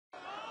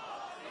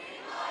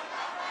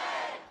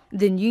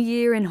The new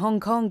year in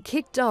Hong Kong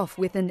kicked off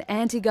with an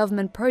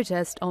anti-government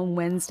protest on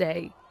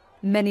Wednesday.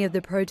 Many of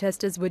the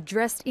protesters were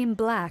dressed in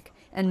black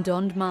and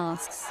donned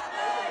masks.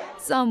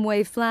 Some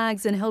waved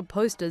flags and held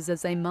posters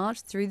as they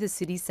marched through the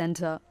city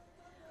centre.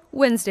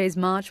 Wednesday's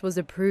march was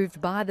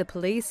approved by the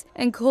police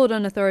and called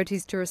on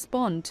authorities to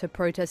respond to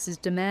protesters'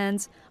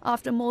 demands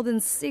after more than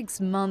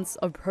 6 months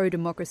of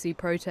pro-democracy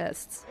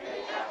protests.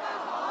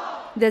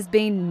 There's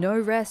been no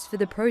rest for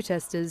the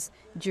protesters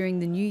during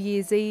the New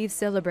Year's Eve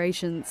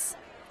celebrations.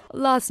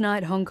 Last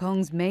night, Hong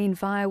Kong's main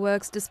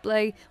fireworks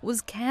display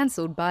was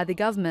cancelled by the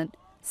government,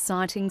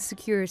 citing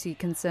security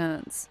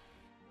concerns.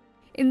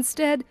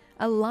 Instead,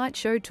 a light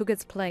show took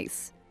its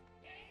place.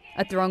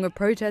 A throng of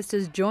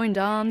protesters joined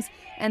arms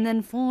and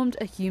then formed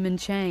a human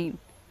chain,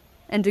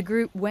 and a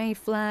group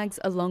waved flags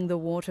along the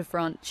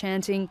waterfront,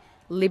 chanting,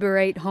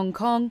 "Liberate Hong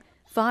Kong,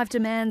 5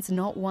 demands,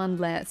 not one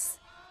less."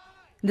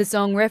 The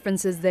song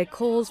references their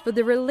calls for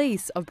the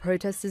release of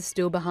protesters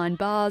still behind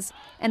bars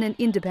and an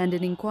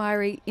independent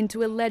inquiry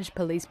into alleged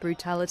police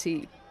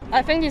brutality.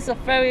 I think it's a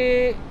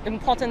very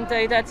important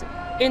day that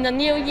in the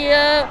new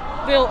year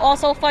we'll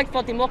also fight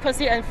for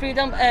democracy and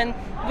freedom, and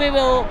we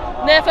will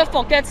never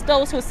forget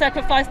those who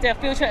sacrificed their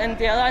future and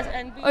their lives.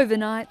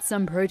 Overnight,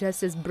 some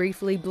protesters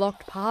briefly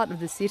blocked part of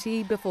the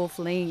city before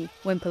fleeing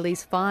when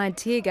police fired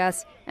tear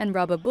gas and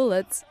rubber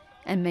bullets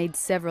and made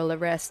several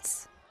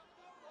arrests.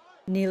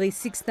 Nearly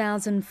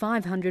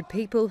 6,500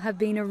 people have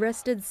been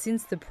arrested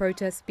since the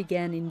protests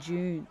began in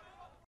June.